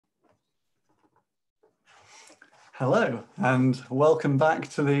Hello and welcome back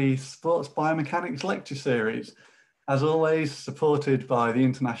to the Sports Biomechanics lecture series. As always, supported by the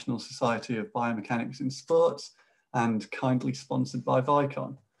International Society of Biomechanics in Sports and kindly sponsored by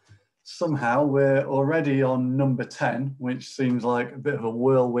Vicon. Somehow we're already on number 10, which seems like a bit of a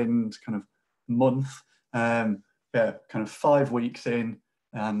whirlwind kind of month. Yeah, kind of 5 weeks in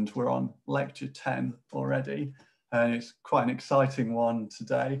and we're on lecture 10 already. And it's quite an exciting one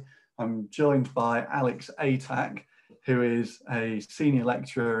today. I'm joined by Alexandra Atack, who is a senior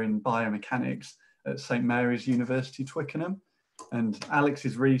lecturer in biomechanics at St Mary's University, Twickenham. And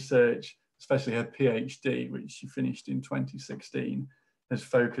Alex's research, especially her PhD, which she finished in 2016, has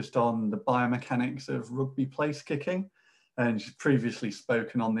focused on the biomechanics of rugby place kicking. And she's previously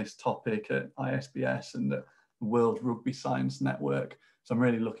spoken on this topic at ISBS and the World Rugby Science Network. So I'm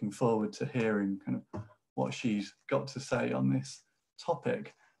really looking forward to hearing kind of what she's got to say on this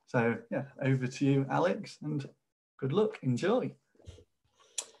topic. So yeah, over to you, Alex, and good luck, enjoy.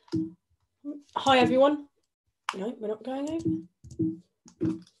 Hi everyone. No, we're not going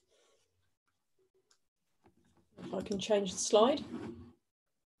over. If I can change the slide.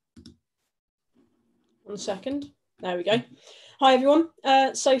 1 second. There we go. Hi everyone.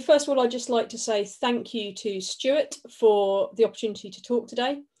 So first of all, I'd just like to say thank you to Stuart for the opportunity to talk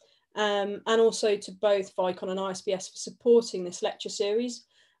today, and also to both Vicon and ISBS for supporting this lecture series,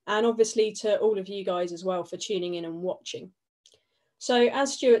 and obviously to all of you guys as well for tuning in and watching. So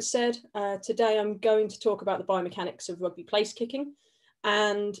as Stuart said, today I'm going to talk about the biomechanics of rugby place kicking,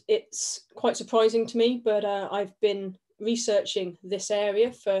 and it's quite surprising to me, but I've been researching this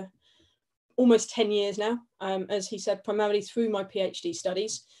area for almost 10 years now, as he said, primarily through my PhD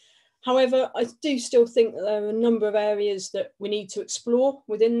studies. However, I do still think that there are a number of areas that we need to explore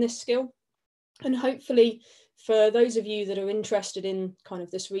within this skill, and hopefully for those of you that are interested in kind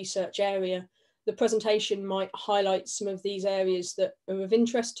of this research area, the presentation might highlight some of these areas that are of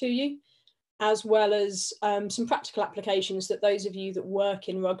interest to you, as well as some practical applications that those of you that work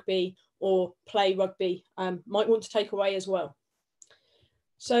in rugby or play rugby might want to take away as well.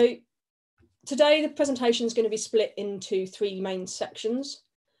 So today the presentation is going to be split into 3 main sections.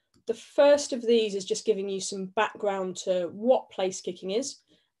 The first of these is just giving you some background to what place kicking is,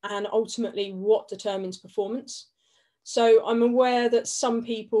 and ultimately what determines performance. So I'm aware that some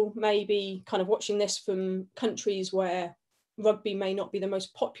people may be kind of watching this from countries where rugby may not be the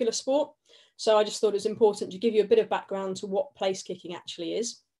most popular sport. So I just thought it was important to give you a bit of background to what place kicking actually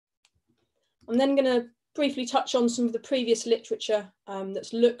is. I'm then going to briefly touch on some of the previous literature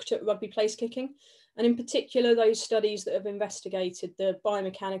that's looked at rugby place kicking, and in particular those studies that have investigated the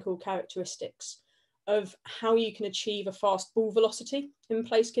biomechanical characteristics of how you can achieve a fast ball velocity in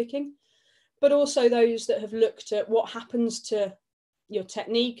place kicking, but also those that have looked at what happens to your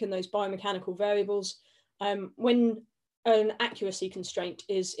technique and those biomechanical variables when an accuracy constraint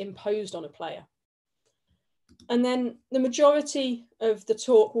is imposed on a player. And then the majority of the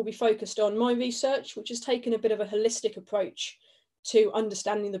talk will be focused on my research, which has taken a bit of a holistic approach to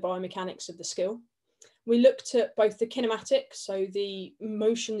understanding the biomechanics of the skill. We looked at both the kinematic, so the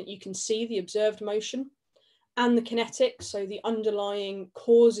motion that you can see, the observed motion, and the kinetic, so the underlying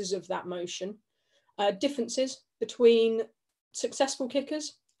causes of that motion, differences between successful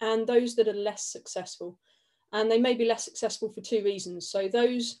kickers and those that are less successful. And they may be less successful for 2 reasons. So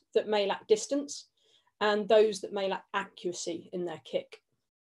those that may lack distance and those that may lack accuracy in their kick.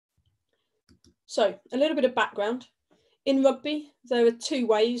 So a little bit of background. In rugby, there are 2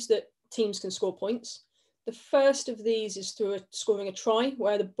 ways that teams can score points. The first of these is through scoring a try,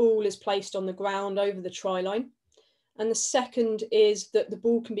 where the ball is placed on the ground over the try line. And the second is that the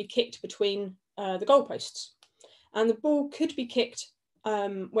ball can be kicked between the goalposts. And the ball could be kicked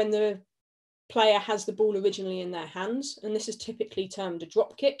when the player has the ball originally in their hands, and this is typically termed a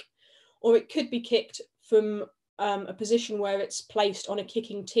drop kick, or it could be kicked from a position where it's placed on a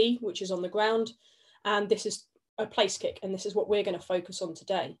kicking tee, which is on the ground, and this is a place kick, and this is what we're going to focus on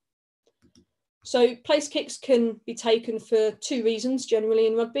today. So place kicks can be taken for 2 reasons generally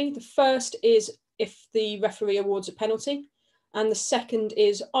in rugby. The first is if the referee awards a penalty, and the second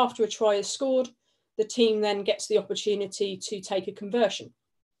is after a try is scored, the team then gets the opportunity to take a conversion.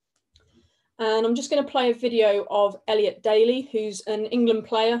 And I'm just going to play a video of Elliot Daly, who's an England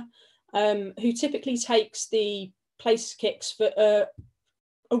player who typically takes the place kicks for,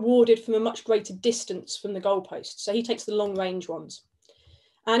 awarded from a much greater distance from the goalpost. So he takes the long range ones.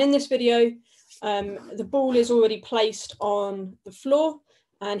 And in this video, the ball is already placed on the floor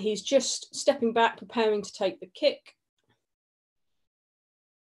and he's just stepping back, preparing to take the kick.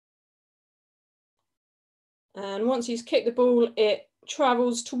 And once he's kicked the ball, it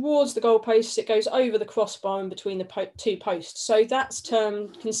travels towards the goalposts, it goes over the crossbar and between the two posts. So that's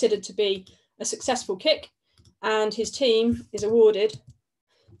considered to be a successful kick, and his team is awarded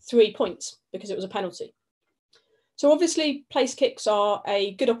 3 points because it was a penalty. So obviously place kicks are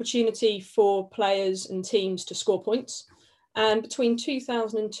a good opportunity for players and teams to score points. And between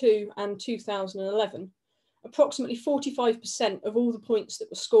 2002 and 2011, approximately 45% of all the points that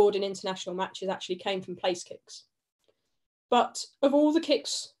were scored in international matches actually came from place kicks. But of all the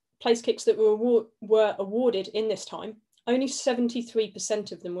place kicks that were awarded in this time, only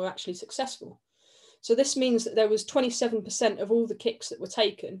 73% of them were actually successful. So this means that there was 27% of all the kicks that were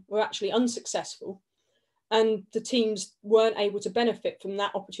taken were actually unsuccessful, and the teams weren't able to benefit from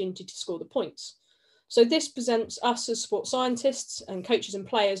that opportunity to score the points. So this presents us as sports scientists and coaches and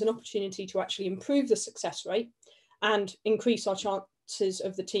players an opportunity to actually improve the success rate and increase our chances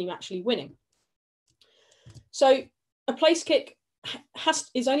of the team actually winning. So a place kick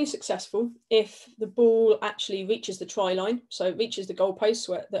is only successful if the ball actually reaches the try line, so it reaches the goalposts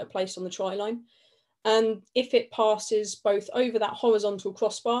that are placed on the try line, and if it passes both over that horizontal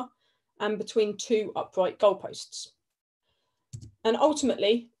crossbar and between two upright goalposts. And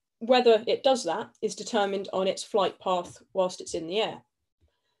ultimately, whether it does that is determined on its flight path whilst it's in the air.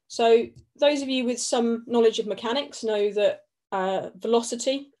 So those of you with some knowledge of mechanics know that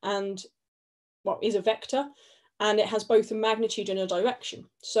velocity is a vector, and it has both a magnitude and a direction.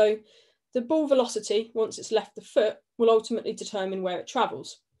 So the ball velocity, once it's left the foot, will ultimately determine where it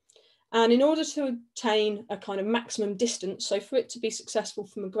travels. And in order to obtain a kind of maximum distance, so for it to be successful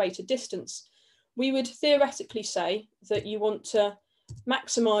from a greater distance, we would theoretically say that you want to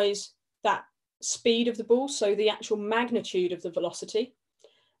maximize that speed of the ball, so the actual magnitude of the velocity,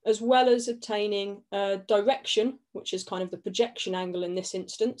 as well as obtaining a direction, which is kind of the projection angle in this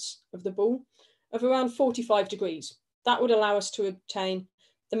instance of the ball, of around 45 degrees. That would allow us to obtain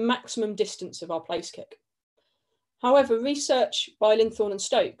the maximum distance of our place kick. However, research by Linthorne and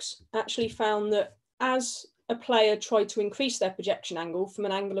Stokes actually found that as a player tried to increase their projection angle from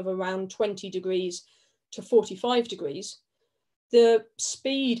an angle of around 20 degrees to 45 degrees, the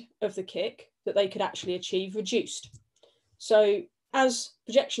speed of the kick that they could actually achieve reduced. So as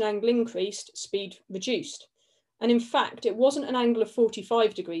projection angle increased, speed reduced. And in fact, it wasn't an angle of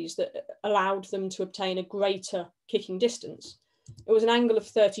 45 degrees that allowed them to obtain a greater kicking distance. It was an angle of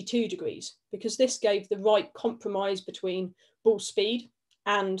 32 degrees, because this gave the right compromise between ball speed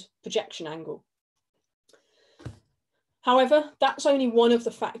and projection angle. However, that's only one of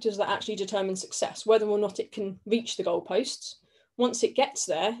the factors that actually determine success, whether or not it can reach the goalposts. Once it gets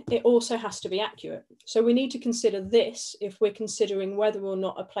there, it also has to be accurate. So we need to consider this if we're considering whether or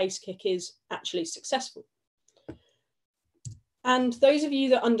not a place kick is actually successful. And those of you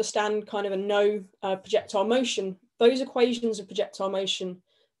that understand kind of and know projectile motion, those equations of projectile motion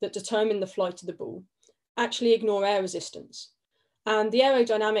that determine the flight of the ball actually ignore air resistance. And the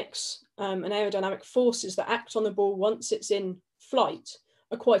aerodynamics and aerodynamic forces that act on the ball once it's in flight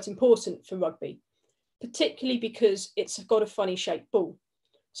are quite important for rugby, particularly because it's got a funny shaped ball.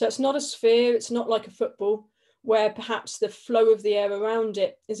 So it's not a sphere, it's not like a football, where perhaps the flow of the air around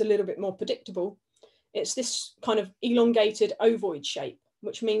it is a little bit more predictable. It's this kind of elongated ovoid shape,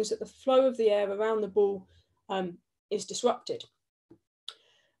 which means that the flow of the air around the ball is disrupted.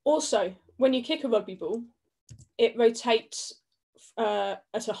 Also, when you kick a rugby ball, it rotates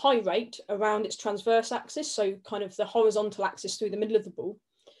at a high rate around its transverse axis, so kind of the horizontal axis through the middle of the ball,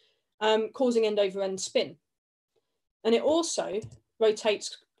 causing end over end spin. And it also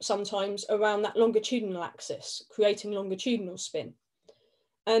rotates sometimes around that longitudinal axis, creating longitudinal spin.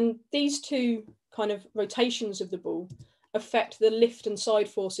 And these two kind of rotations of the ball affect the lift and side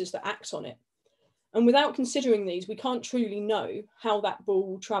forces that act on it. And without considering these, we can't truly know how that ball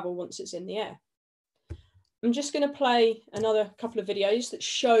will travel once it's in the air. I'm just going to play another couple of videos that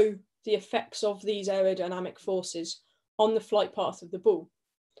show the effects of these aerodynamic forces on the flight path of the ball.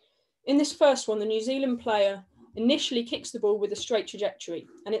 In this first one, the New Zealand player initially kicks the ball with a straight trajectory,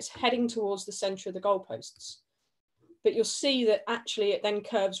 and it's heading towards the centre of the goalposts. But you'll see that actually it then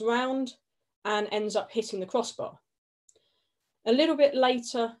curves round and ends up hitting the crossbar. A little bit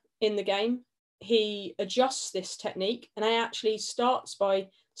later in the game, he adjusts this technique, and he actually starts by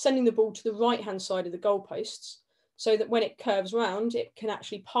sending the ball to the right-hand side of the goalposts, so that when it curves round, it can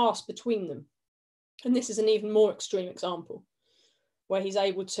actually pass between them. And this is an even more extreme example, where he's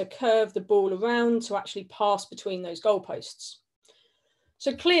able to curve the ball around to actually pass between those goalposts.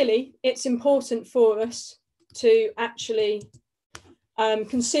 So clearly, it's important for us to actually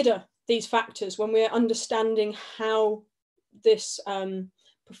consider these factors when we're understanding how this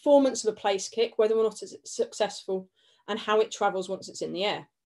performance of a place kick, whether or not it's successful, and how it travels once it's in the air.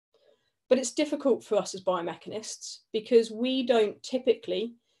 But it's difficult for us as biomechanists because we don't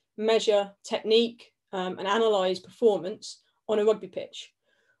typically measure technique and analyse performance on a rugby pitch.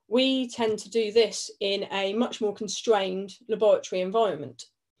 We tend to do this in a much more constrained laboratory environment.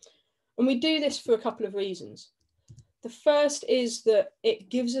 And we do this for a couple of reasons. The first is that it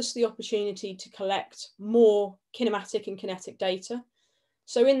gives us the opportunity to collect more kinematic and kinetic data.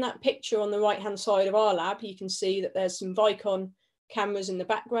 So in that picture on the right-hand side of our lab, you can see that there's some Vicon cameras in the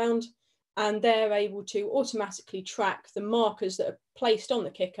background, and they're able to automatically track the markers that are placed on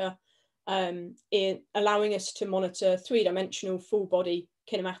the kicker, in allowing us to monitor three-dimensional full body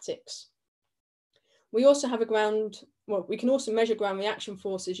kinematics. We also have we can also measure ground reaction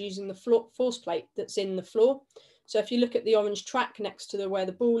forces using the force plate that's in the floor. So if you look at the orange track next to where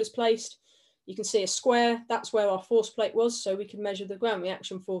the ball is placed, you can see a square. That's where our force plate was, so we can measure the ground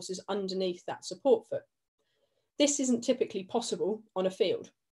reaction forces underneath that support foot. This isn't typically possible on a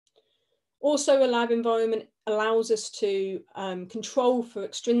field. Also, a lab environment allows us to control for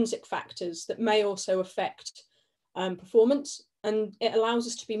extrinsic factors that may also affect performance, and it allows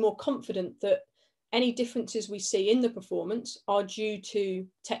us to be more confident that any differences we see in the performance are due to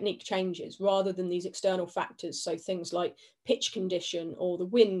technique changes rather than these external factors, so things like pitch condition or the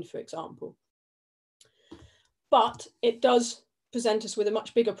wind, for example. But it does present us with a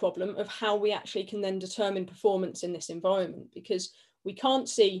much bigger problem of how we actually can then determine performance in this environment, because we can't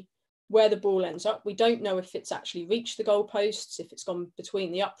see where the ball ends up. We don't know if it's actually reached the goalposts, if it's gone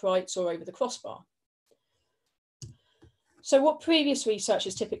between the uprights or over the crossbar. So what previous research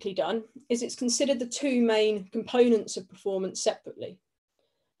has typically done is it's considered the two main components of performance separately.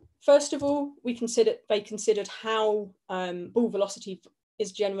 First of all, they considered how ball velocity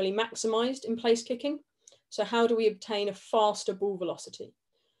is generally maximised in place kicking. So how do we obtain a faster ball velocity?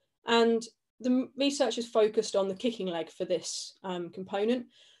 And the researchers focused on the kicking leg for this component,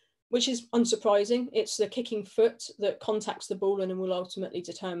 which is unsurprising. It's the kicking foot that contacts the ball and will ultimately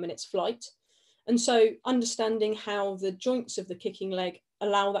determine its flight. And so understanding how the joints of the kicking leg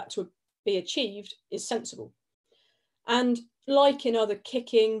allow that to be achieved is sensible. And like in other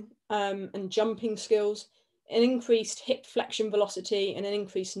kicking and jumping skills, an increased hip flexion velocity and an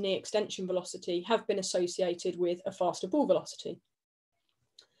increased knee extension velocity have been associated with a faster ball velocity.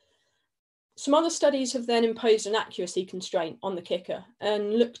 Some other studies have then imposed an accuracy constraint on the kicker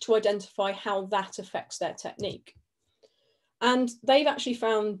and looked to identify how that affects their technique. And they've actually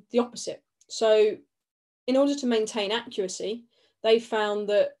found the opposite. So in order to maintain accuracy, they found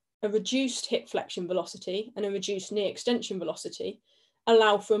that a reduced hip flexion velocity and a reduced knee extension velocity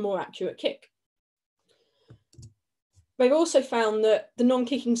allow for a more accurate kick. They've also found that the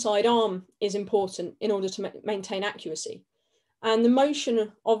non-kicking side arm is important in order to maintain accuracy. And the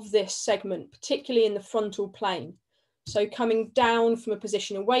motion of this segment, particularly in the frontal plane, so coming down from a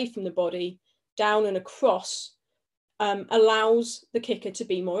position away from the body, down and across, allows the kicker to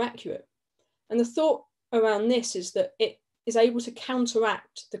be more accurate. And the thought around this is that it is able to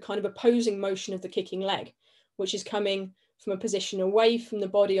counteract the kind of opposing motion of the kicking leg, which is coming from a position away from the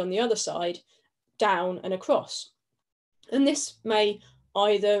body on the other side, down and across. And this may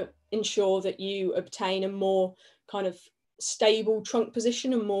either ensure that you obtain a more kind of stable trunk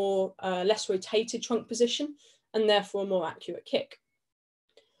position, a more less rotated trunk position, and therefore a more accurate kick.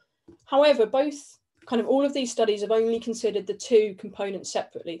 However, all of these studies have only considered the two components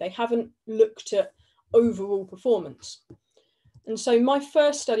separately. They haven't looked at overall performance. And so my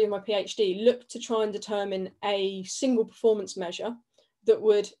first study of my PhD looked to try and determine a single performance measure that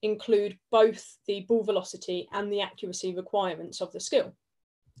would include both the ball velocity and the accuracy requirements of the skill.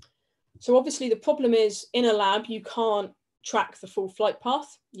 So obviously the problem is, in a lab, you can't track the full flight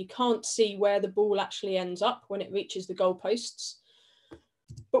path. You can't see where the ball actually ends up when it reaches the goalposts.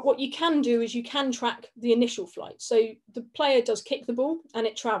 But what you can do is you can track the initial flight. So the player does kick the ball and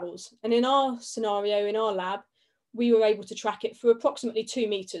it travels. And in our scenario, in our lab, we were able to track it for approximately 2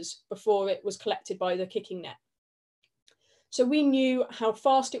 meters before it was collected by the kicking net. So we knew how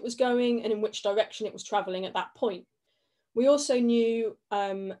fast it was going and in which direction it was traveling at that point. We also knew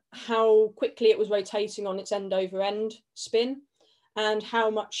how quickly it was rotating on its end over end spin and how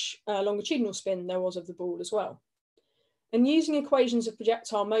much longitudinal spin there was of the ball as well. And using equations of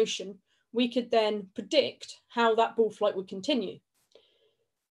projectile motion, we could then predict how that ball flight would continue.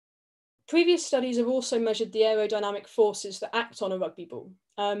 Previous studies have also measured the aerodynamic forces that act on a rugby ball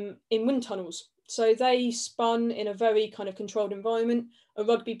in wind tunnels. So they spun in a very kind of controlled environment, a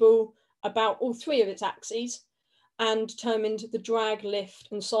rugby ball about all 3 of its axes, and determined the drag, lift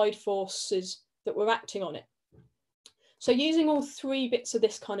and side forces that were acting on it. So using all 3 bits of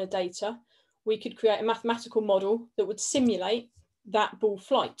this kind of data, we could create a mathematical model that would simulate that ball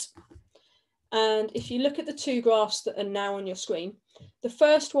flight. And if you look at the two graphs that are now on your screen, the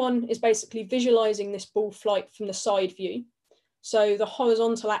first one is basically visualizing this ball flight from the side view. So the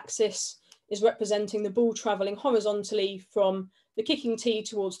horizontal axis is representing the ball traveling horizontally from the kicking tee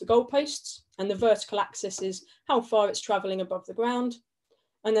towards the goalposts, and the vertical axis is how far it's traveling above the ground.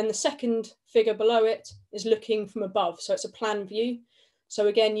 And then the second figure below it is looking from above. So it's a plan view. So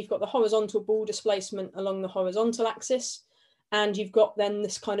again, you've got the horizontal ball displacement along the horizontal axis, and you've got then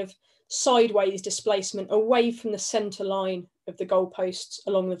this kind of sideways displacement away from the center line of the goalposts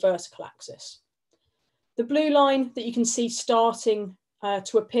along the vertical axis. The blue line that you can see starting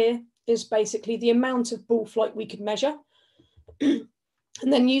to appear is basically the amount of ball flight we could measure. And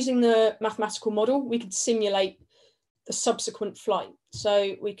then using the mathematical model, we could simulate the subsequent flight.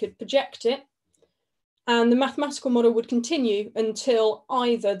 So we could project it, and the mathematical model would continue until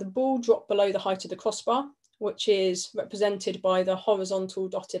either the ball dropped below the height of the crossbar, which is represented by the horizontal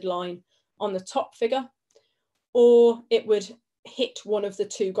dotted line on the top figure, or it would hit one of the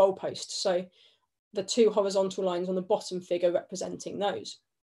two goalposts. So the two horizontal lines on the bottom figure representing those.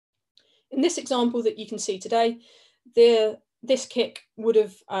 In this example that you can see today, this kick would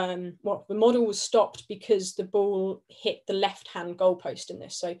have, well, the model was stopped because the ball hit the left-hand goalpost in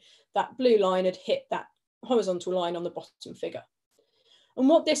this. So that blue line had hit that horizontal line on the bottom figure. And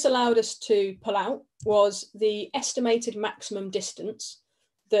what this allowed us to pull out was the estimated maximum distance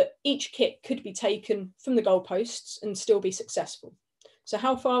that each kick could be taken from the goalposts and still be successful. So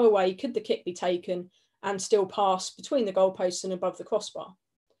how far away could the kick be taken and still pass between the goalposts and above the crossbar?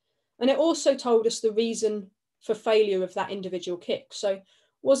 And it also told us the reason for failure of that individual kick. So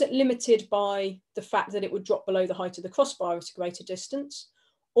was it limited by the fact that it would drop below the height of the crossbar at a greater distance,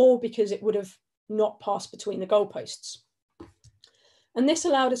 or because it would have not passed between the goalposts? And this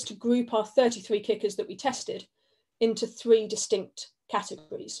allowed us to group our 33 kickers that we tested into 3 distinct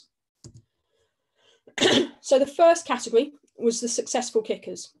categories. So the first category was the successful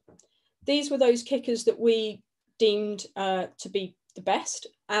kickers. These were those kickers that we deemed to be the best,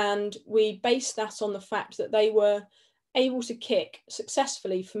 and we based that on the fact that they were able to kick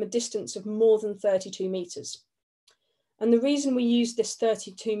successfully from a distance of more than 32 meters. And the reason we used this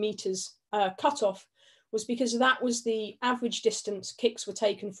 32 meters cutoff was because that was the average distance kicks were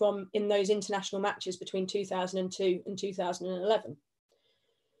taken from in those international matches between 2002 and 2011.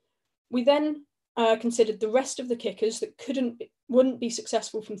 We then considered the rest of the kickers that wouldn't be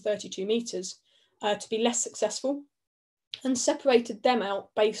successful from 32 meters to be less successful, and separated them out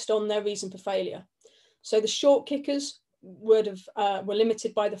based on their reason for failure. So the short kickers were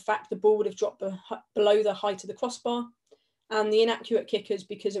limited by the fact the ball would have dropped below the height of the crossbar, and the inaccurate kickers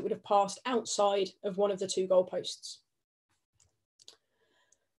because it would have passed outside of one of the two goalposts.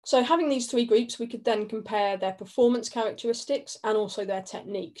 So having these 3 groups, we could then compare their performance characteristics and also their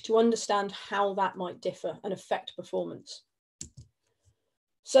technique to understand how that might differ and affect performance.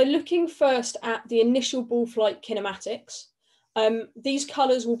 So looking first at the initial ball flight kinematics, these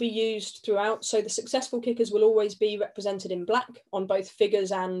colours will be used throughout. So the successful kickers will always be represented in black on both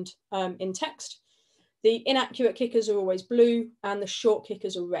figures and in text. The inaccurate kickers are always blue, and the short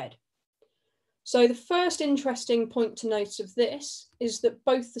kickers are red. So the first interesting point to note of this is that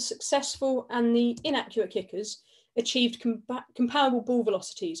both the successful and the inaccurate kickers achieved comparable ball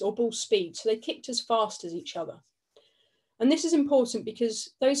velocities or ball speed. So they kicked as fast as each other. And this is important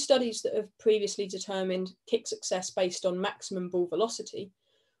because those studies that have previously determined kick success based on maximum ball velocity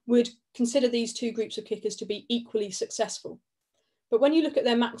would consider these 2 groups of kickers to be equally successful. But when you look at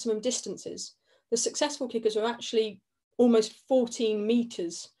their maximum distances, the successful kickers are actually almost 14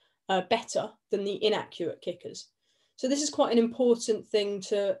 meters better than the inaccurate kickers. So this is quite an important thing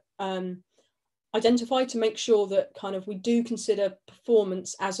to identify, to make sure that we do consider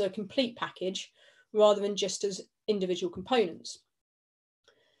performance as a complete package rather than just as individual components.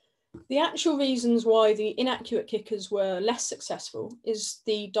 The actual reasons why the inaccurate kickers were less successful is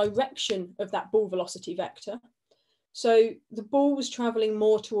the direction of that ball velocity vector. So the ball was travelling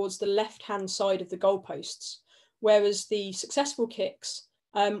more towards the left-hand side of the goalposts, whereas the successful kicks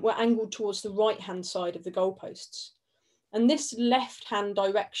were angled towards the right-hand side of the goalposts. And this left-hand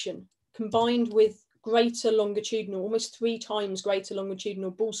direction, combined with greater longitudinal, almost 3 times greater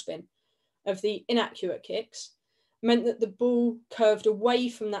longitudinal ball spin of the inaccurate kicks, meant that the ball curved away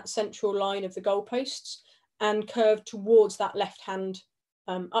from that central line of the goalposts and curved towards that left-hand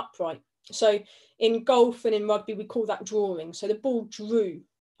upright. So in golf and in rugby, we call that drawing. So the ball drew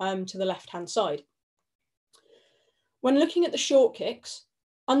to the left-hand side. When looking at the short kicks,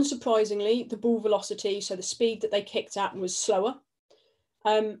 unsurprisingly, the ball velocity, so the speed that they kicked at, was slower.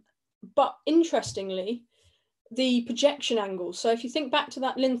 But interestingly, the projection angle. So if you think back to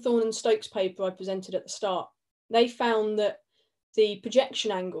that Linthorne and Stokes paper I presented at the start, they found that the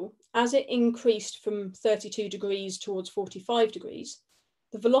projection angle, as it increased from 32 degrees towards 45 degrees,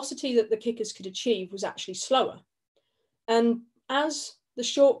 the velocity that the kickers could achieve was actually slower. And as the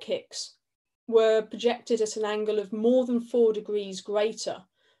short kicks were projected at an angle of more than 4 degrees greater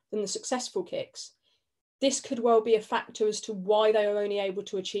than the successful kicks, this could well be a factor as to why they are only able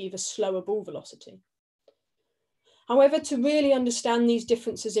to achieve a slower ball velocity. However, to really understand these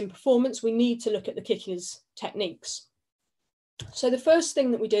differences in performance, we need to look at the kickers' techniques. So the first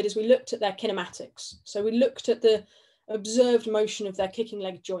thing that we did is we looked at their kinematics. So we looked at the observed motion of their kicking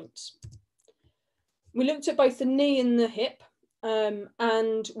leg joints. We looked at both the knee and the hip,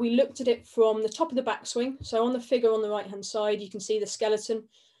 and we looked at it from the top of the backswing. So on the figure on the right-hand side, you can see the skeleton.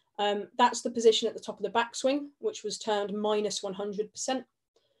 That's the position at the top of the backswing, which was turned minus 100%,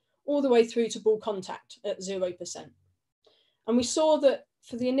 all the way through to ball contact at 0%. And we saw that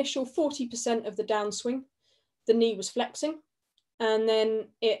for the initial 40% of the downswing, the knee was flexing, and then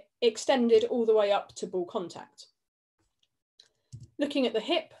it extended all the way up to ball contact. Looking at the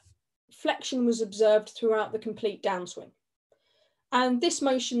hip, flexion was observed throughout the complete downswing. And this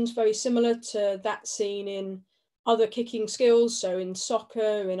motion is very similar to that seen in other kicking skills, so in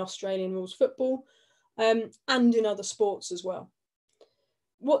soccer, in Australian rules football, and in other sports as well.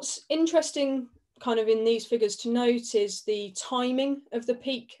 What's interesting kind of in these figures to note is the timing of the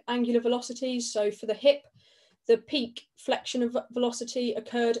peak angular velocities. So for the hip, the peak flexion of velocity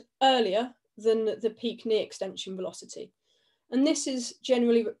occurred earlier than the peak knee extension velocity. And this is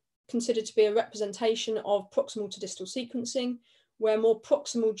generally considered to be a representation of proximal to distal sequencing, where more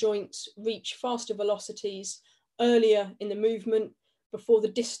proximal joints reach faster velocities earlier in the movement before the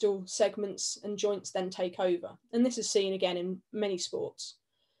distal segments and joints then take over. And this is seen again in many sports.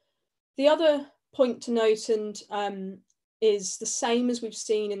 The other point to note, and is the same as we've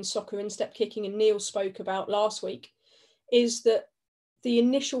seen in soccer instep kicking and Neil spoke about last week, is that the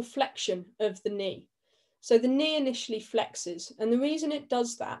initial flexion of the knee. So the knee initially flexes, and the reason it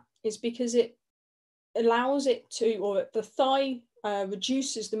does that is because it allows it to, or the thigh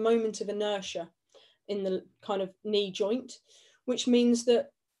reduces the moment of inertia in the kind of knee joint, which means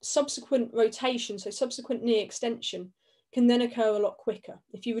that subsequent rotation, so subsequent knee extension, can then occur a lot quicker.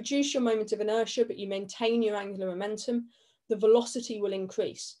 If you reduce your moment of inertia, but you maintain your angular momentum, the velocity will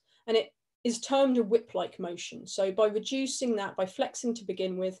increase. And it is termed a whip-like motion. So by reducing that, by flexing to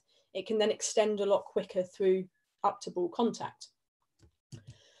begin with, it can then extend a lot quicker through up to ball contact.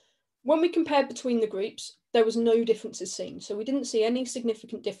 When we compared between the groups, there was no differences seen. So we didn't see any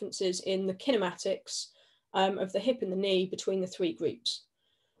significant differences in the kinematics of the hip and the knee between the three groups.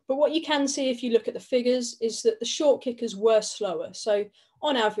 But what you can see if you look at the figures is that the short kickers were slower. So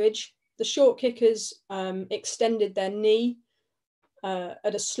on average, the short kickers extended their knee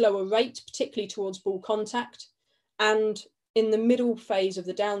at a slower rate, particularly towards ball contact. And in the middle phase of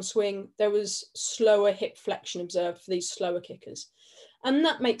the downswing, there was slower hip flexion observed for these slower kickers. And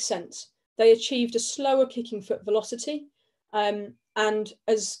that makes sense. They achieved a slower kicking foot velocity, and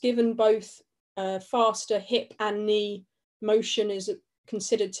as given both faster hip and knee motion is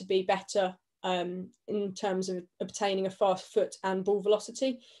considered to be better in terms of obtaining a fast foot and ball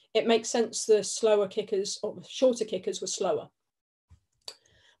velocity, it makes sense the slower kickers or the shorter kickers were slower.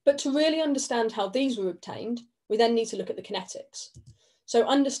 But to really understand how these were obtained, we then need to look at the kinetics. So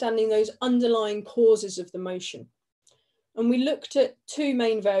understanding those underlying causes of the motion. And we looked at two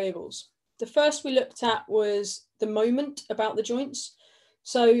main variables. The first we looked at was the moment about the joints.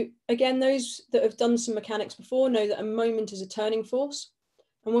 So again, those that have done some mechanics before know that a moment is a turning force.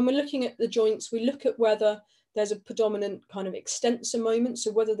 And when we're looking at the joints, we look at whether there's a predominant kind of extensor moment.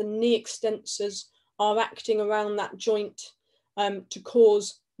 So whether the knee extensors are acting around that joint to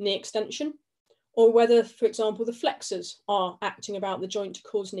cause knee extension, or whether, for example, the flexors are acting about the joint to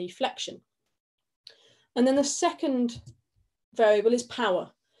cause knee flexion. And then the second variable is power.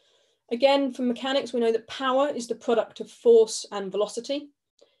 Again, from mechanics, we know that power is the product of force and velocity.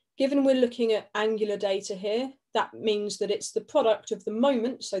 Given we're looking at angular data here, that means that it's the product of the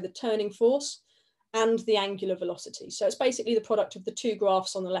moment, so the turning force, and the angular velocity. So it's basically the product of the two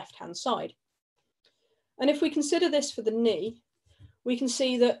graphs on the left-hand side. And if we consider this for the knee, we can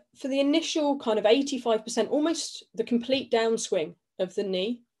see that for the initial kind of 85%, almost the complete downswing of the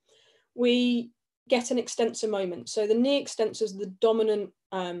knee, we get an extensor moment. So the knee extensor is the dominant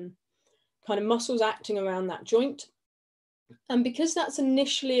kind of muscles acting around that joint. And because that's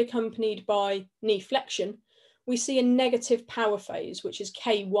initially accompanied by knee flexion, we see a negative power phase, which is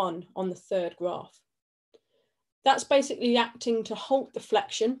K1 on the third graph. That's basically acting to halt the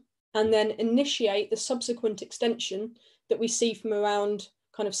flexion and then initiate the subsequent extension that we see from around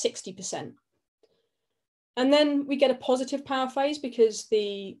kind of 60%. And then we get a positive power phase because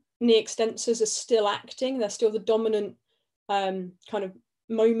the knee extensors are still acting. They're still the dominant kind of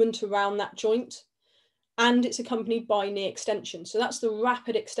moment around that joint. And it's accompanied by knee extension. So that's the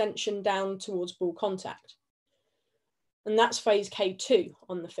rapid extension down towards ball contact. And that's phase K2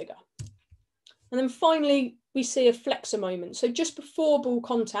 on the figure. And then finally, we see a flexor moment. So just before ball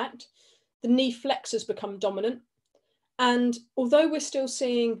contact, the knee flexors become dominant. And although we're still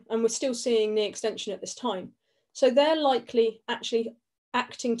seeing knee extension at this time, so they're likely actually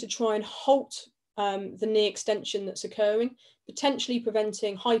acting to try and halt the knee extension that's occurring, potentially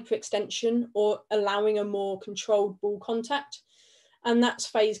preventing hyperextension or allowing a more controlled ball contact. And that's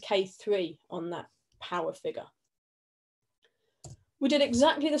phase K3 on that power figure. We did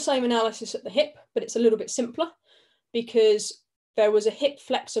exactly the same analysis at the hip, but it's a little bit simpler because there was a hip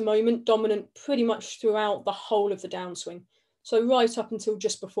flexor moment dominant pretty much throughout the whole of the downswing. So right up until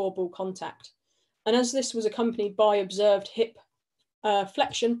just before ball contact. And as this was accompanied by observed hip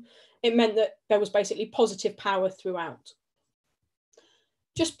flexion, it meant that there was basically positive power throughout.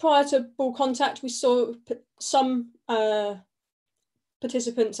 Just prior to ball contact, we saw some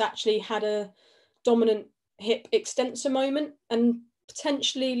participants actually had a dominant hip extensor moment, and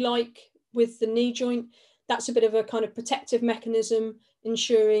potentially, like with the knee joint, that's a bit of a kind of protective mechanism,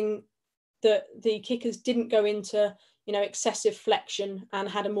 ensuring that the kickers didn't go into, you know, excessive flexion and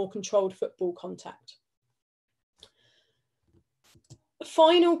had a more controlled football contact. The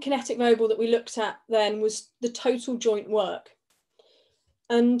final kinetic variable that we looked at then was the total joint work.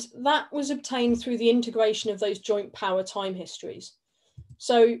 And that was obtained through the integration of those joint power time histories.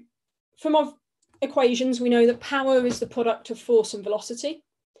 So from our equations, we know that power is the product of force and velocity.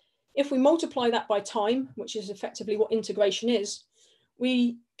 If we multiply that by time, which is effectively what integration is,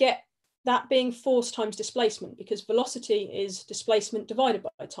 we get that being force times displacement, because velocity is displacement divided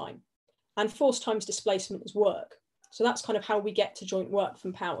by time, and force times displacement is work. So that's kind of how we get to joint work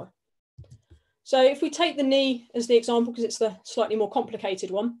from power. So if we take the knee as the example, because it's the slightly more complicated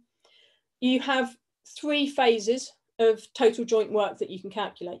one, you have 3 phases of total joint work that you can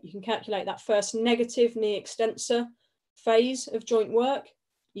calculate. You can calculate that first negative knee extensor phase of joint work.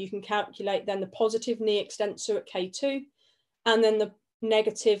 You can calculate then the positive knee extensor at K2, and then the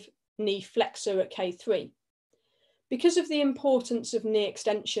negative knee flexor at K3. Because of the importance of knee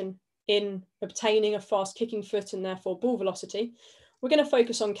extension in obtaining a fast kicking foot and therefore ball velocity, we're going to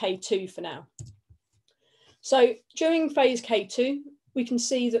focus on K2 for now. So during phase K2, we can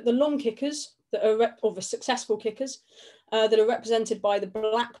see that the long kickers that are, or the successful kickers that are represented by the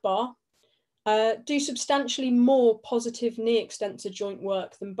black bar do substantially more positive knee extensor joint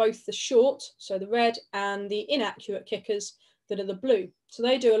work than both the short, so the red, and the inaccurate kickers that are the blue. So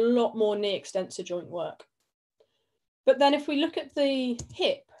they do a lot more knee extensor joint work. But then if we look at the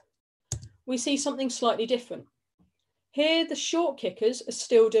hip, we see something slightly different. Here, the short kickers are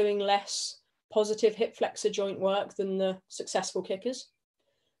still doing less positive hip flexor joint work than the successful kickers.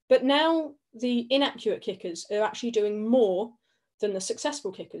 But now the inaccurate kickers are actually doing more than the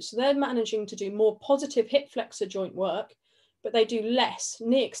successful kickers. So they're managing to do more positive hip flexor joint work, but they do less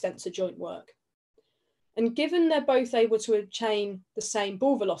knee extensor joint work. And given they're both able to obtain the same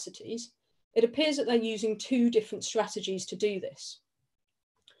ball velocities, it appears that they're using 2 different strategies to do this.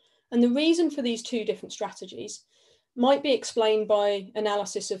 And the reason for these 2 different strategies might be explained by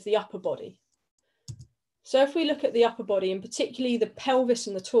analysis of the upper body. So if we look at the upper body, and particularly the pelvis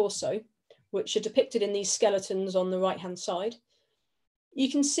and the torso, which are depicted in these skeletons on the right-hand side, you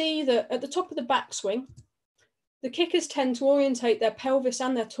can see that at the top of the backswing, the kickers tend to orientate their pelvis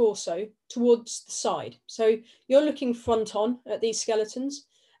and their torso towards the side. So you're looking front on at these skeletons,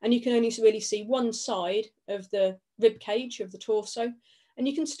 and you can only really see one side of the rib cage of the torso, and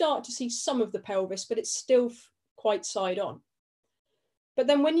you can start to see some of the pelvis, but it's still quite side on. But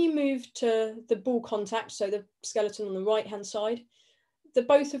then when you move to the ball contact, so the skeleton on the right-hand side, they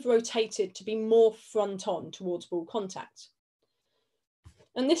both have rotated to be more front on towards ball contact.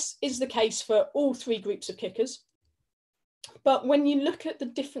 And this is the case for all 3 groups of kickers. But when you look at the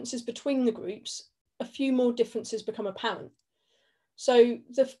differences between the groups, a few more differences become apparent. So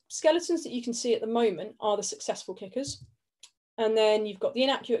the skeletons that you can see at the moment are the successful kickers. And then you've got the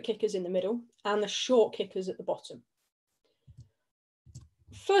inaccurate kickers in the middle and the short kickers at the bottom.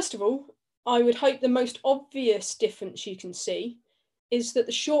 First of all, I would hope the most obvious difference you can see is that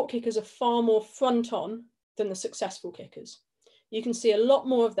the short kickers are far more front on than the successful kickers. You can see a lot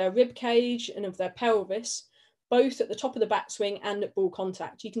more of their rib cage and of their pelvis, both at the top of the backswing and at ball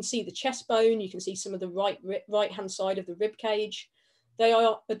contact. You can see the chest bone, you can see some of the right-hand side of the rib cage. they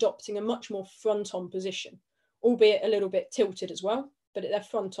are adopting a much more front-on position, albeit a little bit tilted as well, but they're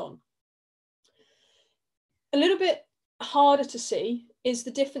front-on. A little bit harder to see is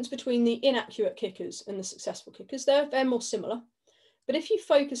the difference between the inaccurate kickers and the successful kickers. They're more similar, but if you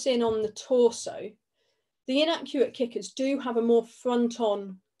focus in on the torso, the inaccurate kickers do have a more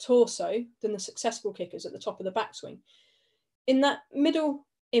front-on torso than the successful kickers at the top of the backswing. In that middle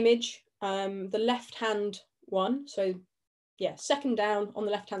image, the left-hand one, so yeah, second down on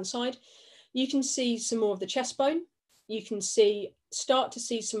the left-hand side, you can see some more of the chest bone. You can start to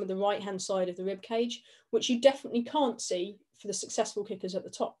see some of the right-hand side of the rib cage, which you definitely can't see for the successful kickers at the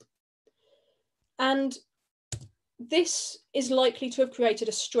top. And this is likely to have created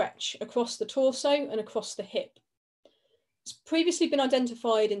a stretch across the torso and across the hip. It's previously been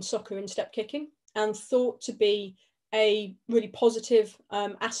identified in soccer instep kicking and thought to be a really positive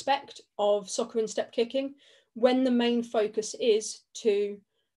aspect of soccer instep kicking when the main focus is to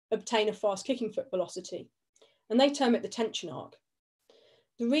obtain a fast kicking foot velocity. And they term it the tension arc.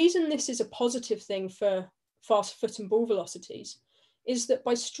 The reason this is a positive thing for fast foot and ball velocities is that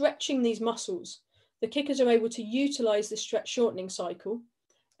by stretching these muscles, the kickers are able to utilize the stretch shortening cycle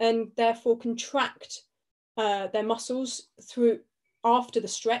and therefore contract their muscles through after the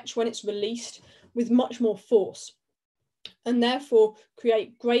stretch when it's released with much more force, and therefore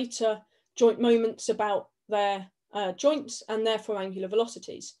create greater joint moments about their joints and therefore angular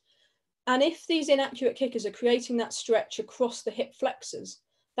velocities. And if these inaccurate kickers are creating that stretch across the hip flexors,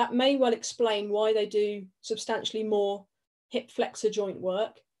 that may well explain why they do substantially more hip flexor joint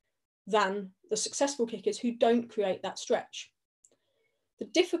work than the successful kickers who don't create that stretch. The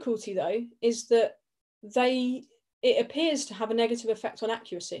difficulty though is that it appears to have a negative effect on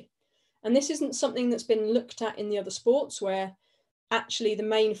accuracy. And this isn't something that's been looked at in the other sports where actually the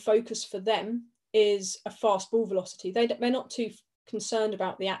main focus for them is a fast ball velocity. They're not too concerned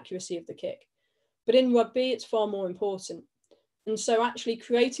about the accuracy of the kick. But in rugby, it's far more important. And so actually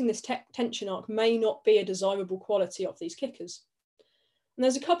creating this tension arc may not be a desirable quality of these kickers. And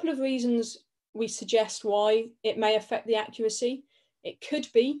there's a couple of reasons we suggest why it may affect the accuracy. It could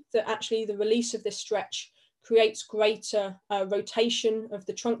be that actually the release of this stretch creates greater rotation of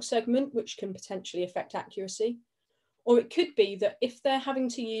the trunk segment, which can potentially affect accuracy. Or it could be that if they're having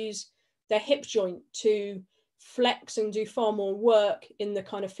to use their hip joint to flex and do far more work in the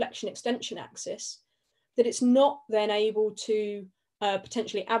kind of flexion extension axis, that it's not then able to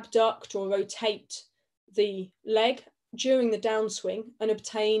potentially abduct or rotate the leg during the downswing and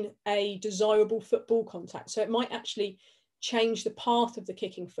obtain a desirable football contact. So it might actually change the path of the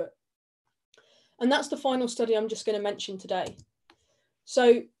kicking foot. And that's the final study I'm just going to mention today.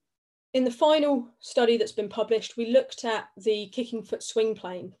 So in the final study that's been published, we looked at the kicking foot swing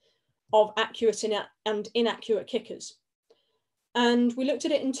plane of accurate and inaccurate kickers. And we looked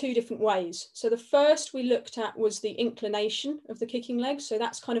at it in two different ways. So the first we looked at was the inclination of the kicking leg. So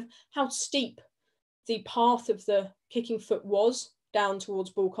that's kind of how steep the path of the kicking foot was down towards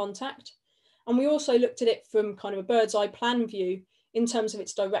ball contact. And we also looked at it from kind of a bird's eye plan view in terms of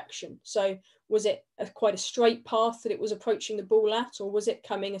its direction. So was it quite a straight path that it was approaching the ball at, or was it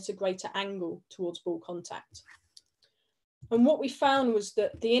coming at a greater angle towards ball contact? And what we found was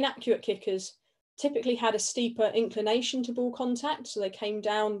that the inaccurate kickers typically had a steeper inclination to ball contact, so they came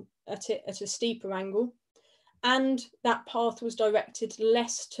down at it at a steeper angle, and that path was directed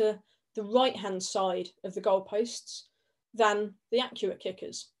less to the right-hand side of the goalposts than the accurate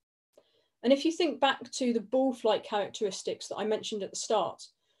kickers. And if you think back to the ball flight characteristics that I mentioned at the start,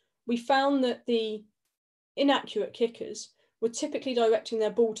 we found that the inaccurate kickers were typically directing their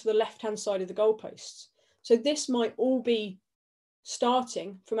ball to the left-hand side of the goalposts. So this might all be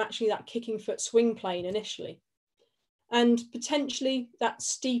starting from actually that kicking foot swing plane initially. And potentially that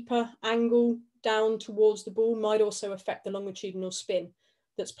steeper angle down towards the ball might also affect the longitudinal spin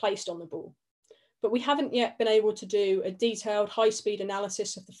that's placed on the ball. But we haven't yet been able to do a detailed high-speed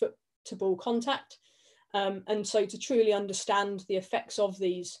analysis of the foot to ball contact. And so to truly understand the effects of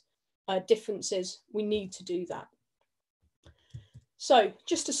these differences, we need to do that. So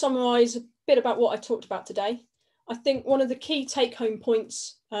just to summarise a bit about what I talked about today, I think one of the key take-home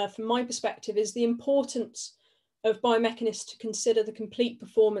points from my perspective is the importance of biomechanists to consider the complete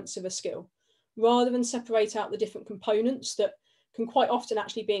performance of a skill, rather than separate out the different components that can quite often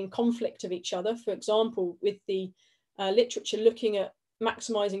actually be in conflict of each other. For example, with the literature looking at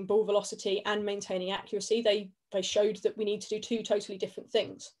maximising ball velocity and maintaining accuracy, they showed that we need to do two totally different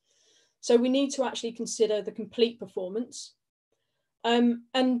things. So we need to actually consider the complete performance. And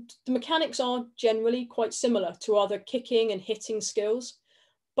the mechanics are generally quite similar to other kicking and hitting skills,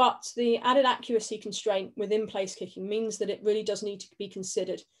 But the added accuracy constraint within place kicking means that it really does need to be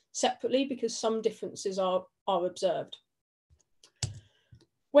considered separately because some differences are observed.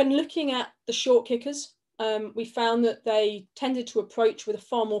 When looking at the short kickers, we found that they tended to approach with a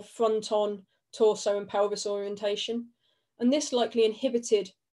far more front-on torso and pelvis orientation. And this likely inhibited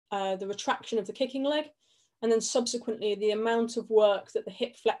the retraction of the kicking leg, and then subsequently the amount of work that the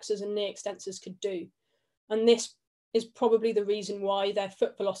hip flexors and knee extensors could do. And this is probably the reason why their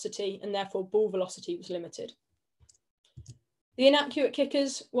foot velocity and therefore ball velocity was limited. The inaccurate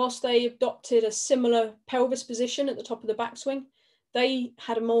kickers, whilst they adopted a similar pelvis position at the top of the backswing, they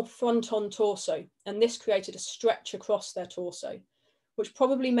had a more front-on torso, and this created a stretch across their torso, which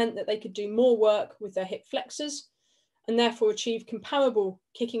probably meant that they could do more work with their hip flexors and therefore achieve comparable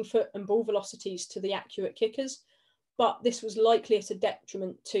kicking foot and ball velocities to the accurate kickers, but this was likely at a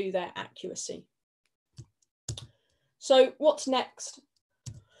detriment to their accuracy. So what's next?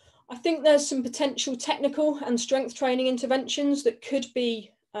 I think there's some potential technical and strength training interventions that could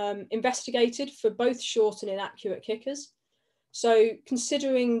be investigated for both short and inaccurate kickers. So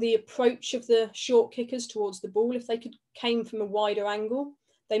considering the approach of the short kickers towards the ball, if they came from a wider angle,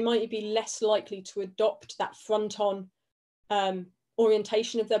 they might be less likely to adopt that front-on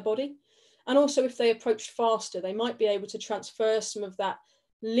orientation of their body. And also if they approached faster, they might be able to transfer some of that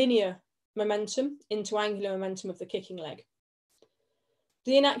linear momentum into angular momentum of the kicking leg.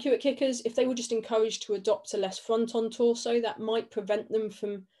 The inaccurate kickers, if they were just encouraged to adopt a less front-on torso, that might prevent them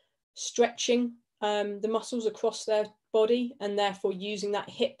from stretching the muscles across their body and therefore using that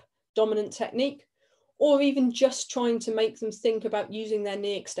hip dominant technique, or even just trying to make them think about using their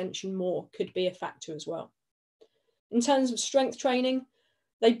knee extension more could be a factor as well. In terms of strength training,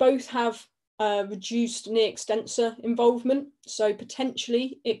 they both have reduced knee extensor involvement, so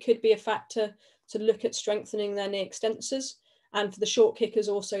potentially it could be a factor to look at strengthening their knee extensors, and for the short kickers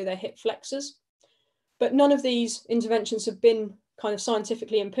also their hip flexors. But none of these interventions have been kind of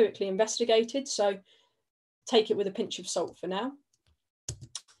scientifically, empirically investigated, so take it with a pinch of salt for now.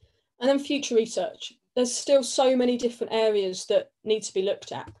 And then future research. There's still so many different areas that need to be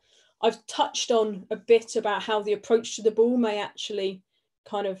looked at. I've touched on a bit about how the approach to the ball may actually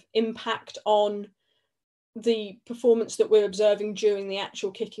kind of impact on the performance that we're observing during the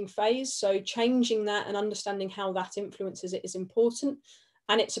actual kicking phase. So changing that and understanding how that influences it is important.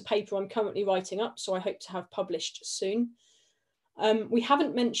 And it's a paper I'm currently writing up, so I hope to have published soon. We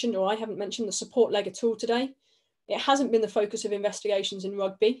haven't mentioned, or I haven't mentioned, the support leg at all today. It hasn't been the focus of investigations in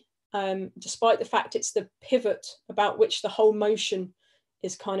rugby, despite the fact it's the pivot about which the whole motion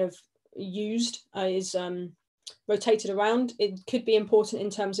is kind of used, rotated around. It could be important in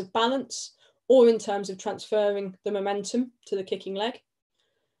terms of balance or in terms of transferring the momentum to the kicking leg.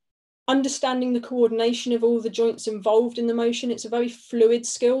 Understanding the coordination of all the joints involved in the motion, it's a very fluid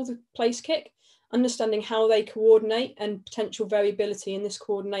skill, the place kick. Understanding how they coordinate and potential variability in this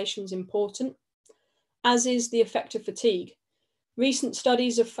coordination is important, as is the effect of fatigue. Recent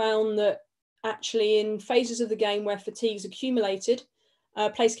studies have found that actually in phases of the game where fatigue's accumulated,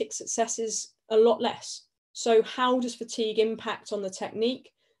 place kick success is a lot less. So how does fatigue impact on the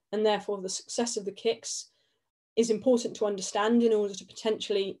technique and therefore the success of the kicks is important to understand in order to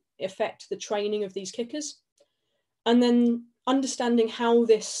potentially affect the training of these kickers. And then understanding how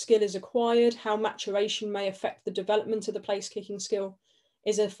this skill is acquired, how maturation may affect the development of the place kicking skill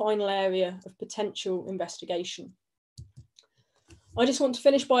is a final area of potential investigation. I just want to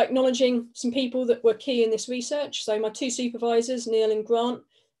finish by acknowledging some people that were key in this research. So my two supervisors, Neil and Grant,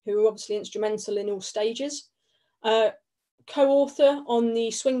 who were obviously instrumental in all stages. Co-author on the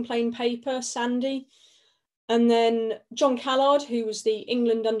swing plane paper, Sandy, and then John Callard, who was the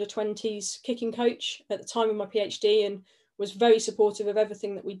England under-20s kicking coach at the time of my PhD and was very supportive of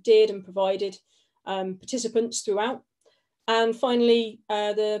everything that we did and provided participants throughout. And finally,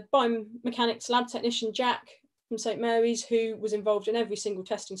 the biomechanics lab technician, Jack, from St Mary's, who was involved in every single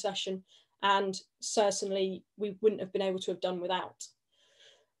testing session and certainly we wouldn't have been able to have done without.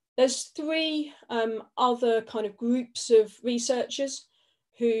 There's three other kind of groups of researchers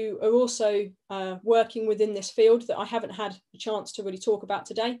who are also working within this field that I haven't had a chance to really talk about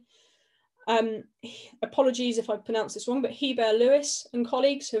today. Apologies if I pronounce this wrong, but Hebert Lewis and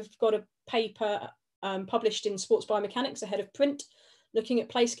colleagues have got a paper published in Sports Biomechanics ahead of print, looking at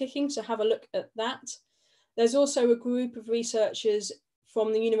place kicking, so have a look at that. There's also a group of researchers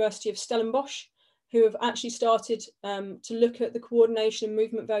from the University of Stellenbosch who have actually started to look at the coordination and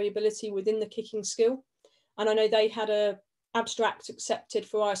movement variability within the kicking skill. And I know they had an abstract accepted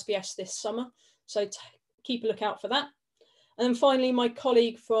for ISBS this summer, so keep a lookout for that. And then finally, my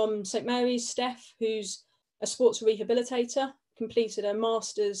colleague from St Mary's, Steph, who's a sports rehabilitator, completed a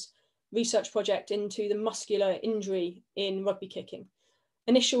master's research project into the muscular injury in rugby kicking.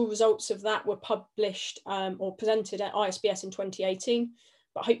 Initial results of that were published or presented at ISBS in 2018,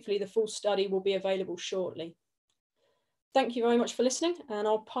 but hopefully the full study will be available shortly. Thank you very much for listening, and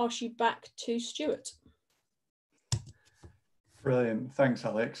I'll pass you back to Stuart. Brilliant. Thanks,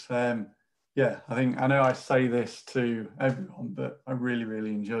 Alex. Yeah, I know I say this to everyone, but I really,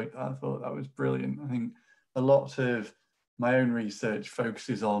 really enjoyed that. I thought that was brilliant. I think a lot of my own research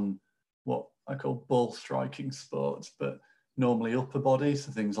focuses on what I call ball striking sports, but normally upper bodies,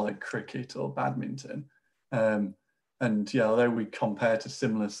 so things like cricket or badminton. And yeah, although we compare to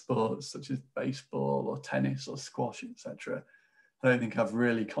similar sports such as baseball or tennis or squash, etc., I don't think I've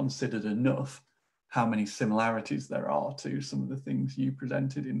really considered enough how many similarities there are to some of the things you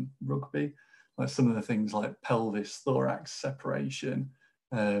presented in rugby, like some of the things like pelvis thorax separation,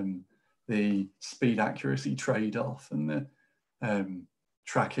 the speed accuracy trade-off, and the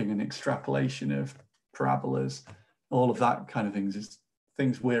tracking and extrapolation of parabolas. All of that kind of things is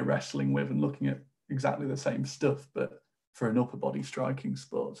things we're wrestling with and looking at exactly the same stuff, but for an upper body striking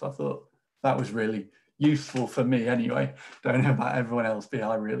sport. So I thought that was really useful for me anyway. Don't know about everyone else, but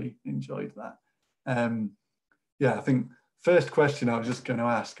I really enjoyed that. Yeah, I think first question I was just going to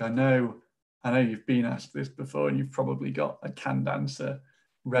ask, I know you've been asked this before and you've probably got a canned answer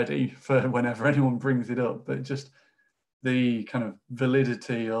ready for whenever anyone brings it up, but just the kind of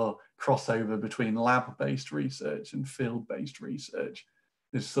validity or crossover between lab-based research and field-based research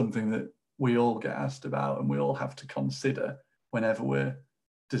is something that we all get asked about and we all have to consider whenever we're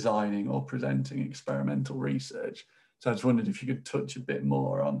designing or presenting experimental research. So I just wondered if you could touch a bit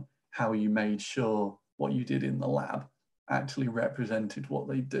more on how you made sure what you did in the lab actually represented what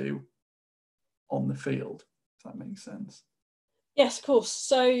they do on the field, if that makes sense. Yes, of course.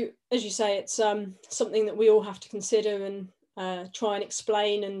 So as you say, it's something that we all have to consider and try and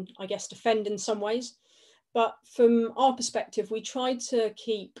explain and I guess defend in some ways. But from our perspective, we tried to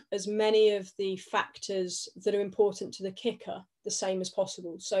keep as many of the factors that are important to the kicker the same as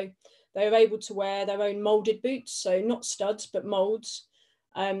possible. So they were able to wear their own moulded boots, so not studs, but moulds.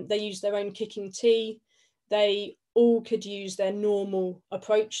 They used their own kicking tee. They all could use their normal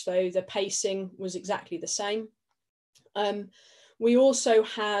approach, so the pacing was exactly the same. We also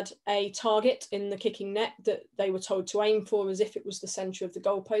had a target in the kicking net that they were told to aim for as if it was the centre of the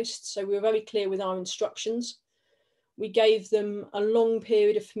goalpost. So we were very clear with our instructions. We gave them a long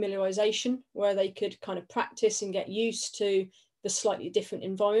period of familiarisation where they could kind of practice and get used to the slightly different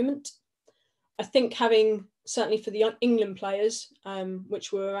environment. I think having, certainly for the England players,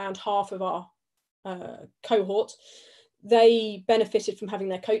 which were around half of our cohort, they benefited from having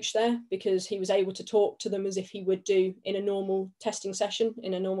their coach there because he was able to talk to them as if he would do in a normal testing session,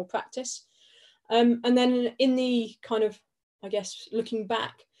 in a normal practice. And then in the kind of, I guess, looking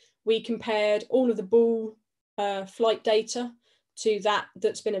back, we compared all of the ball flight data to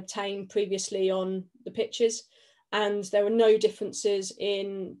that's been obtained previously on the pitches. And there were no differences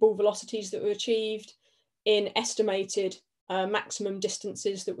in ball velocities that were achieved, in estimated maximum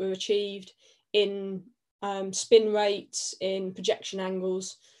distances that were achieved, in spin rates, in projection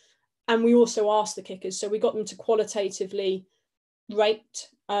angles. And we also asked the kickers, so we got them to qualitatively rate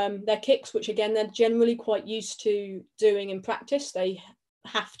their kicks, which again, they're generally quite used to doing in practice. They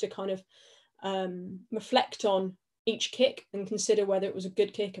have to kind of reflect on each kick and consider whether it was a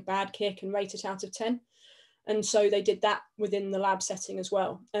good kick, a bad kick, and rate it out of 10. And so they did that within the lab setting as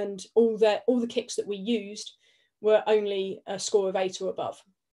well. And all the kicks that we used were only a score of 8 or above.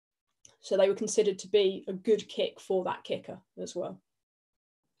 So they were considered to be a good kick for that kicker as well.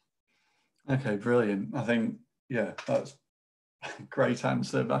 Okay, brilliant. I think, yeah, that's a great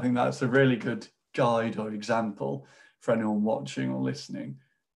answer. But I think that's a really good guide or example for anyone watching or listening,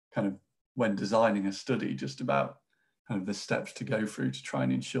 kind of when designing a study, just about kind of the steps to go through to try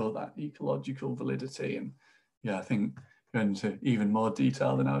and ensure that ecological validity. And yeah, I think going into even more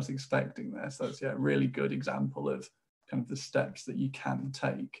detail than I was expecting there. So that's, yeah, a really good example of kind of the steps that you can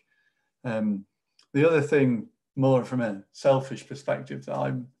take. The other thing, more from a selfish perspective, that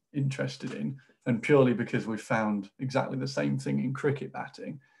I'm interested in, and purely because we've found exactly the same thing in cricket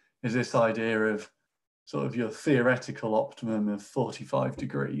batting, is this idea of sort of your theoretical optimum of 45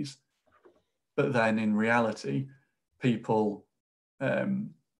 degrees, but then in reality, people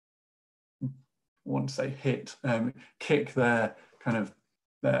want to say kick their kind of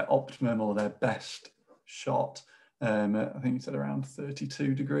their optimum or their best shot. I think you said around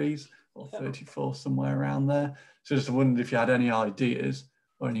 32 degrees or 34, somewhere around there. So just wondered if you had any ideas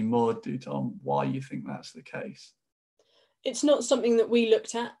or any more detail on why you think that's the case. It's not something that we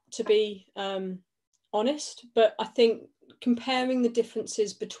looked at, to be honest, but I think comparing the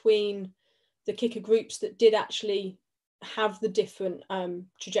differences between the kicker groups that did actually have the different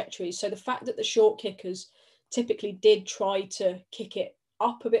trajectories. So the fact that the short kickers typically did try to kick it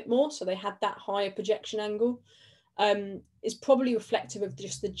up a bit more, so they had that higher projection angle, is probably reflective of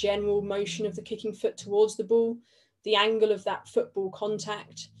just the general motion of the kicking foot towards the ball, the angle of that football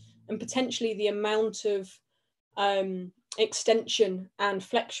contact, and potentially the amount of extension and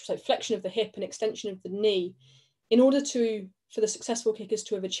flexion, so flexion of the hip and extension of the knee. In order for the successful kickers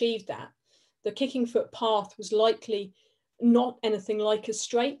to have achieved that, the kicking foot path was likely not anything like as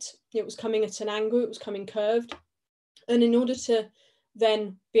straight. It was coming at an angle, it was coming curved. And in order to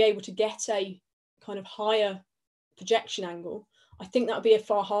then be able to get a kind of higher projection angle, I think that would be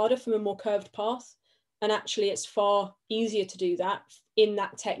far harder from a more curved path. And actually it's far easier to do that in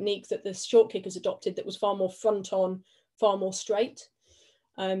that technique that the short kickers adopted, that was far more front on, far more straight.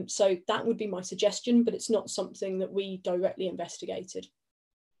 So that would be my suggestion, but it's not something that we directly investigated.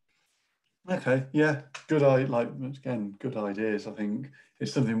 Okay, yeah, good ideas. I think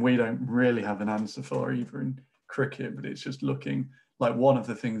it's something we don't really have an answer for either in cricket, but it's just looking like one of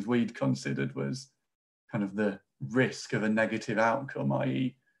the things we'd considered was kind of the risk of a negative outcome,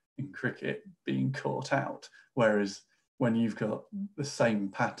 i.e. in cricket being caught out. Whereas when you've got the same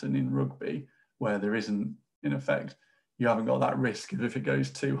pattern in rugby where there isn't, in effect, you haven't got that risk of if it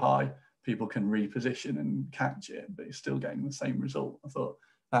goes too high, people can reposition and catch it, but you're still getting the same result. I thought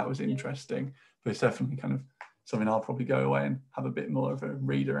that was interesting, but it's definitely kind of something I'll probably go away and have a bit more of a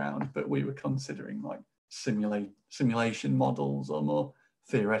read around. But we were considering like simulation models or more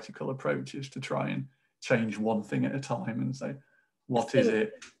theoretical approaches to try and change one thing at a time and say, what is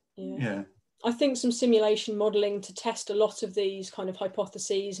it? Yeah. I think some simulation modeling to test a lot of these kind of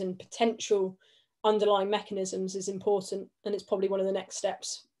hypotheses and potential underlying mechanisms is important, and it's probably one of the next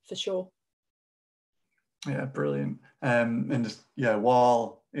steps for sure. Yeah, brilliant. And just, yeah,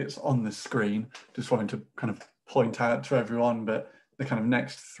 while it's on the screen, just wanting to kind of point out to everyone, but the kind of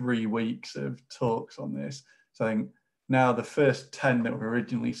next 3 weeks of talks on this. So I think now the first 10 that were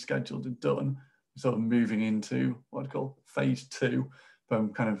originally scheduled are done, sort of moving into what I call phase 2, but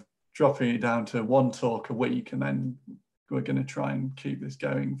I'm kind of dropping it down to 1 talk a week, and then we're going to try and keep this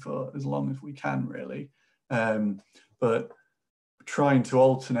going for as long as we can, really. But trying to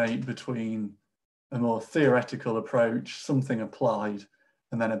alternate between a more theoretical approach, something applied,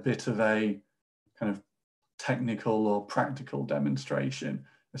 and then a bit of a kind of technical or practical demonstration,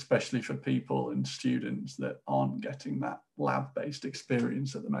 especially for people and students that aren't getting that lab-based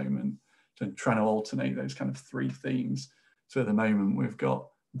experience at the moment. So trying to alternate those kind of 3 themes. So at the moment, we've got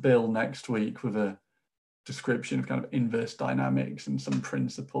Bill next week with a description of kind of inverse dynamics and some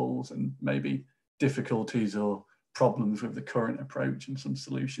principles and maybe difficulties or problems with the current approach and some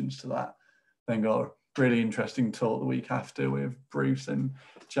solutions to that. Then got a really interesting talk the week after with Bruce and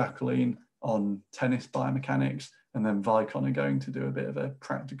Jacqueline on tennis biomechanics, and then Vicon are going to do a bit of a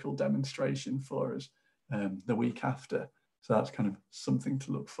practical demonstration for us the week after. So that's kind of something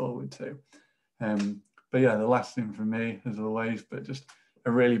to look forward to. But yeah, the last thing from me, as always, but just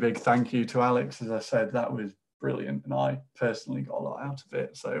a really big thank you to Alex. As I said, that was brilliant, and I personally got a lot out of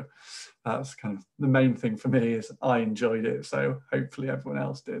it. So that's kind of the main thing for me, is I enjoyed it. So hopefully everyone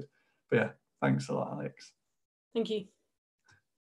else did. But yeah, thanks a lot, Alex. Thank you.